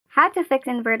How to fix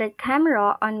inverted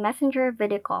camera on Messenger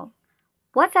video call.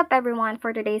 What's up everyone?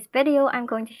 For today's video, I'm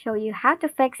going to show you how to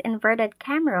fix inverted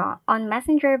camera on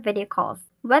Messenger video calls.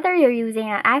 Whether you're using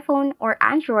an iPhone or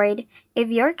Android, if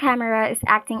your camera is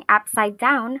acting upside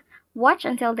down, watch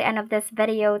until the end of this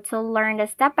video to learn the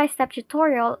step-by-step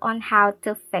tutorial on how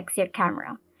to fix your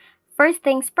camera. First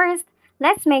things first,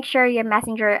 let's make sure your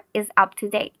Messenger is up to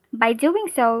date. By doing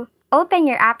so, open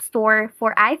your App Store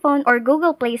for iPhone or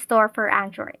Google Play Store for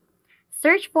Android.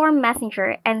 Search for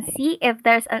Messenger and see if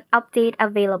there's an update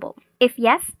available. If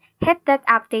yes, hit that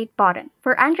update button.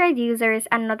 For Android users,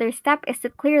 another step is to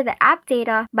clear the app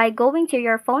data by going to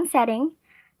your phone setting,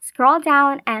 scroll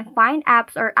down and find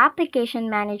Apps or Application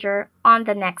Manager on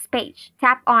the next page.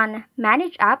 Tap on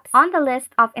Manage Apps on the list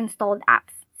of installed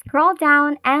apps. Scroll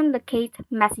down and locate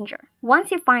Messenger. Once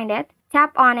you find it,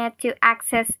 tap on it to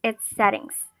access its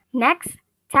settings. Next,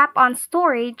 tap on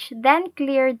Storage, then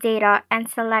Clear Data and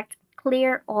select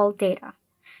Clear All Data.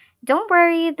 Don't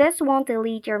worry, this won't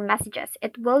delete your messages.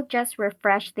 It will just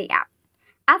refresh the app.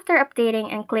 After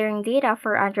updating and clearing data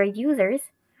for Android users,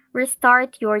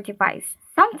 restart your device.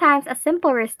 Sometimes a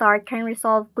simple restart can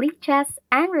resolve glitches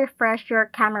and refresh your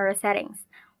camera settings.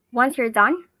 Once you're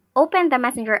done, open the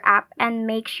Messenger app and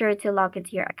make sure to log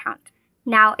into your account.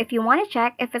 Now, if you want to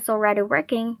check if it's already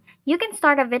working, you can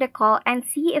start a video call and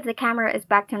see if the camera is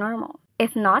back to normal.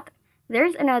 If not,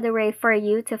 there's another way for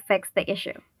you to fix the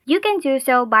issue. You can do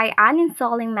so by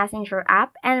uninstalling Messenger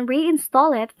app and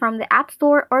reinstall it from the App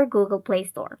Store or Google Play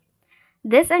Store.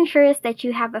 This ensures that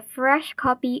you have a fresh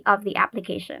copy of the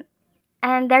application.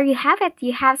 And there you have it.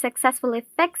 You have successfully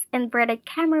fixed inverted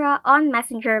camera on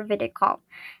Messenger video call.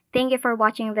 Thank you for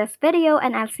watching this video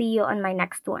and I'll see you on my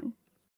next one.